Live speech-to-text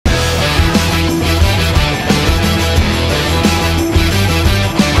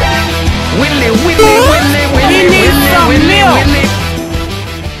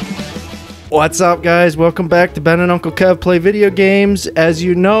What's up, guys? Welcome back to Ben and Uncle Kev Play Video Games. As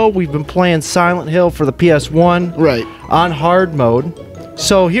you know, we've been playing Silent Hill for the PS1 on hard mode.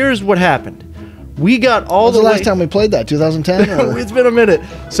 So here's what happened. We got all the last time we played that? 2010? It's been a minute.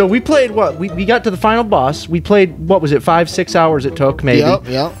 So we played what? We got to the final boss. We played, what was it, 5-6 hours it took, maybe.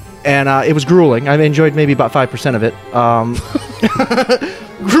 Yep. And it was grueling. I enjoyed maybe about 5% of it.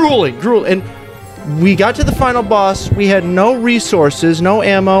 Grueling. And we got to the final boss. We had no resources, no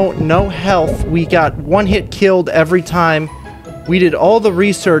ammo, no health. We got one hit killed every time. We did all the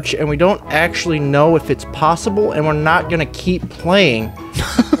research, and we don't actually know if it's possible, and we're not going to keep playing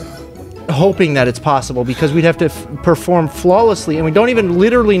hoping that it's possible, because we'd have to perform flawlessly, and we don't even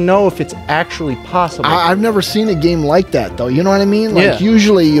literally know if it's actually possible. I've never seen a game like that, though. You know what I mean? Like,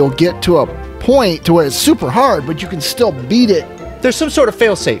 usually you'll get to a point to where it's super hard, but you can still beat it. There's some sort of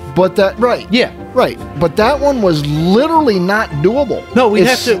fail-safe. But that, right. But that one was literally not doable. No, we'd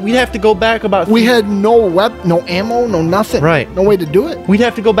have to go back about... We had no no ammo, no nothing. Right. No way to do it. We'd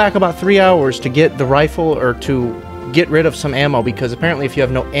have to go back about 3 hours to get the rifle or to get rid of some ammo, because apparently if you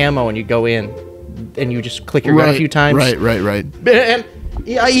have no ammo and you go in and you just click your gun a few times... Right. And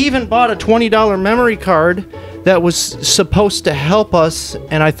I even bought a $20 memory card that was supposed to help us,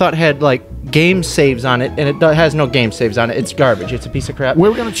 and I thought had, like, game saves on it, and it has no game saves on it. It's garbage. It's a piece of crap.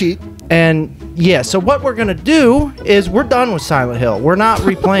 We're gonna cheat. And yeah, so what we're gonna do is we're done with Silent Hill. We're not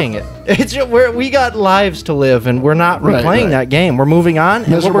replaying it. It's just, we got lives to live, and we're not replaying that game. We're moving on.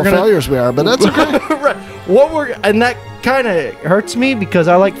 Miserable failures we are, but that's okay. And that kind of hurts me, because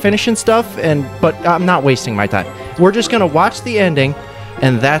I like finishing stuff, but I'm not wasting my time. We're just gonna watch the ending,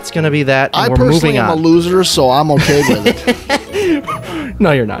 and that's gonna be that. And we're moving on. I personally am a loser, so I'm okay with it.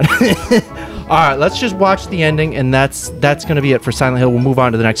 No, you're not. All right, let's just watch the ending, and that's going to be it for Silent Hill. We'll move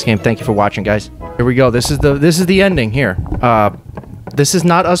on to the next game. Thank you for watching, guys. Here we go. This is the ending here. This is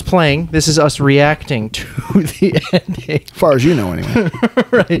not us playing. This is us reacting to the ending. As far as you know, anyway.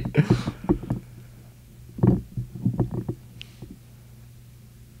 Right.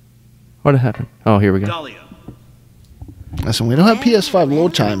 What happened? Oh, here we go. Dahlia. Listen, we don't have PS5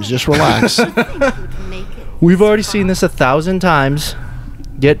 load times. Just relax. We've already seen this 1,000 times.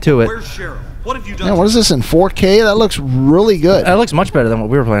 Get to it. Where's Cheryl? What have you done? Yeah, what is this in 4K? That looks really good. That looks much better than what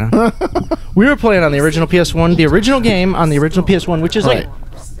we were playing on. We were playing on the original PS1, the original game on the original PS1, which is like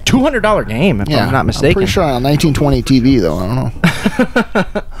 $200 game, if I'm not mistaken. I'm pretty sure on 1920 TV, though. I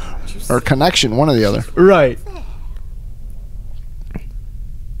don't know. Or Connection, one or the other. Right.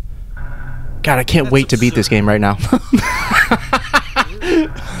 God, I can't wait to beat this game right now.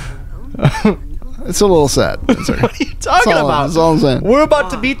 It's a little sad. What are you talking about? That's all I'm saying. We're about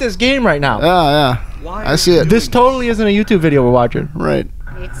to beat this game right now. Yeah. I see it. This totally isn't a YouTube video we're watching. Right.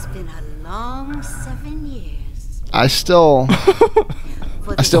 It's been a long 7 years. I still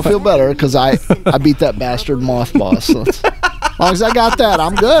feel better, because I beat that bastard moth boss. So as long as I got that,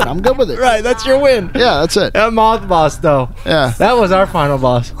 I'm good. I'm good with it. Right, that's your win. Yeah, that's it. That moth boss, though. Yeah. That was our final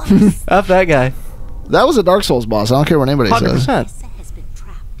boss. F that guy. That was a Dark Souls boss. I don't care what anybody 100%. says. Has been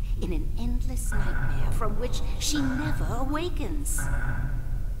trapped in an endless nightmare from which she never awakens.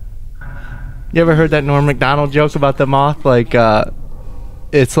 You ever heard that Norm Macdonald joke about the moth? Like,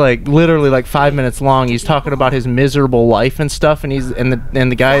 it's like literally like 5 minutes long. He's talking about his miserable life and stuff, and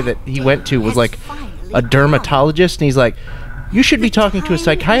the guy that he went to was like a dermatologist, and he's like, "You should be talking to a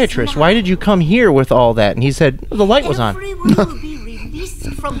psychiatrist. Why did you come here with all that?" And he said, "The light was on."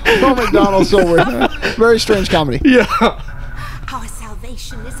 Norm Macdonald's so weird. Very strange comedy. Yeah. Our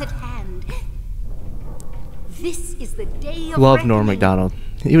salvation is at hand. This is the day of Love Norm reckoning, Macdonald.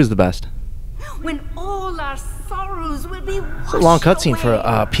 He was the best. when all our sorrows will be washed It's a long cutscene for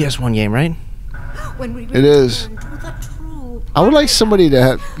a PS1 game, right? When we It is. return to the true I would like somebody to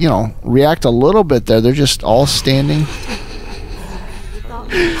have, react a little bit there. They're just all standing.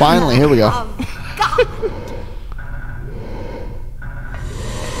 Finally, here we go. of God.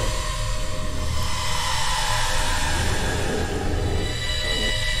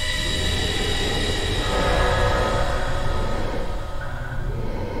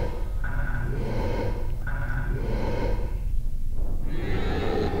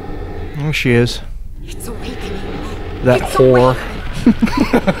 There she is. It's awakening. That It's whore.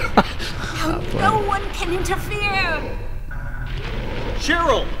 How no one can interfere.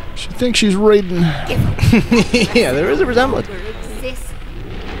 Cheryl! She thinks she's raiding. Yeah, there is a resemblance. Exist.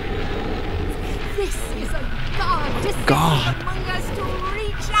 This is a God God. among us to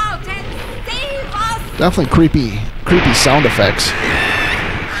reach out and save us. Definitely creepy sound effects.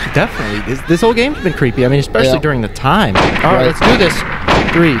 Definitely. This whole game's been creepy. I mean, especially Yeah. during the time. All right, Right. let's do this.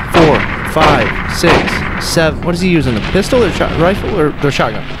 3, 4, 5, 6, 7. What is he using? The pistol or rifle or the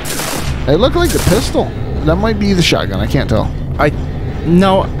shotgun? It looked like the pistol. That might be the shotgun. I can't tell.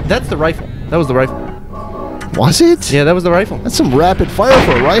 No, that's the rifle. That was the rifle. Was it? Yeah, that was the rifle. That's some rapid fire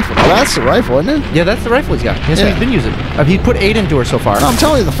for a rifle. Well, that's the rifle, isn't it? Yeah, that's the rifle he's got. That's what he's been using. He put 8 into her so far. No, I'm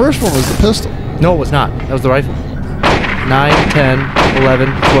telling you, the first one was the pistol. No, it was not. That was the rifle. 9, 10, 11,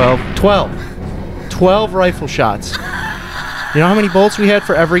 12, 12. 12 rifle shots. You know how many bullets we had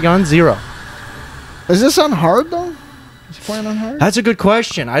for every gun? 0. Is this on hard, though? Is he playing on hard? That's a good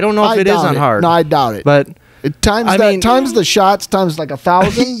question. I don't know if it is on hard. No, I doubt it. But times the shots times like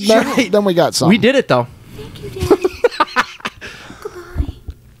 1,000. Then we got something. We did it, though. Thank you, Daddy. Goodbye.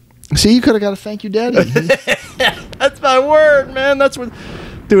 See, you could have got a thank you, Daddy. That's my word, man. That's what...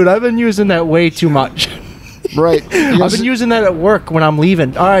 Dude, I've been using that way too much. Right. I've been using that at work when I'm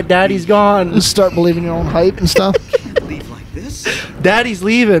leaving. All right, Daddy's gone. Start believing your own hype and stuff. Leave like this? Daddy's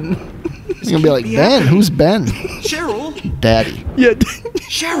leaving. You're going to be like, Ben? Who's Ben? Cheryl? Daddy. Yeah.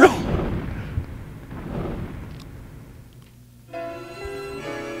 Cheryl!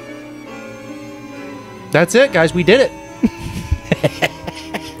 That's it, guys. We did it.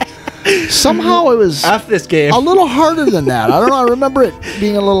 Somehow it was F this game. a little harder than that. I don't know. I remember it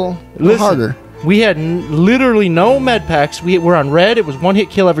being a little harder. We had literally no med packs. We were on red. It was 1 hit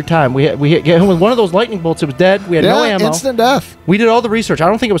kill every time. We hit with one of those lightning bolts. It was dead. We had no ammo. Instant death. We did all the research. I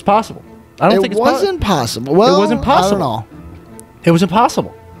don't think it was possible. I don't think it wasn't possible. Well, it wasn't possible. I don't know. It was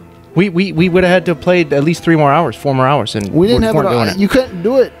impossible. We would have had to have played at least 3 more hours, 4 more hours, and We didn't have weren't doing it. You couldn't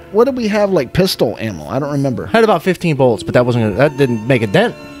do it. What did we have like pistol ammo? I don't remember. Had about 15 bullets, but that didn't make a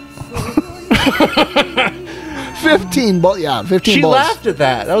dent. 15 bullets. Yeah, 15 She bullets. laughed at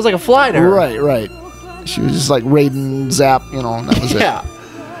that. That was like a fly to her. Right. She was just like Raiden Zap, and that was it. Yeah.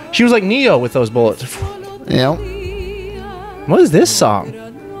 She was like Neo with those bullets. Yeah. What is this song?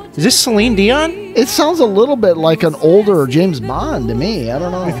 Is this Celine Dion? It sounds a little bit like an older James Bond to me. I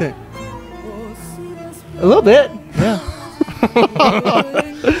don't know. I think. A little bit. Yeah.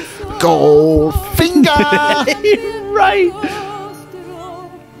 Goldfinger. Right.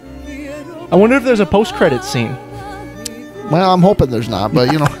 I wonder if there's a post-credit scene. Well, I'm hoping there's not, but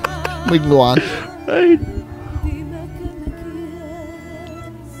we can go on. Right.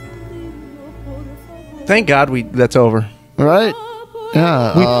 Thank God that's over. Right?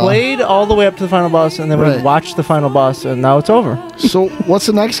 Yeah. We played all the way up to the final boss, and then we Right. watched the final boss, and now it's over. So, what's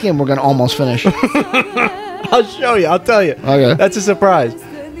the next game we're going to almost finish? I'll show you. I'll tell you. Okay. That's a surprise.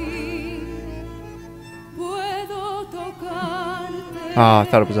 Oh, I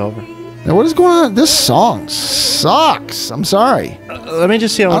thought it was over. Now, what is going on? This song sucks. I'm sorry. Let me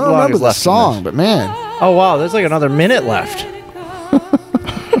just see how I long don't remember is the left in song, this. but man. Oh, wow. There's like another minute left.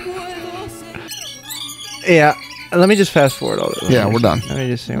 Yeah. Let me just fast forward all this. Yeah, we're done. Let me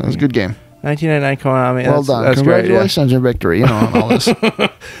just see. It was a good game. 1999 Konami. Well done. That's great. Congratulations on your victory. On all this.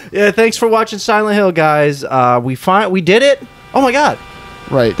 Yeah, thanks for watching Silent Hill, guys. We did it. Oh my God,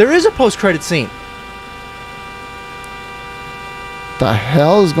 Right. there is a post-credit scene. The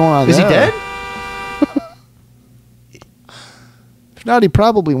hell is going on Is there? he dead? If not, he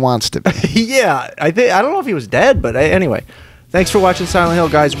probably wants to be. Yeah, I don't know if he was dead, but anyway. Thanks for watching Silent Hill,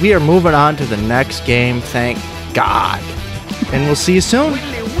 guys. We are moving on to the next game. Thank God, and we'll see you soon.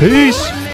 Peace.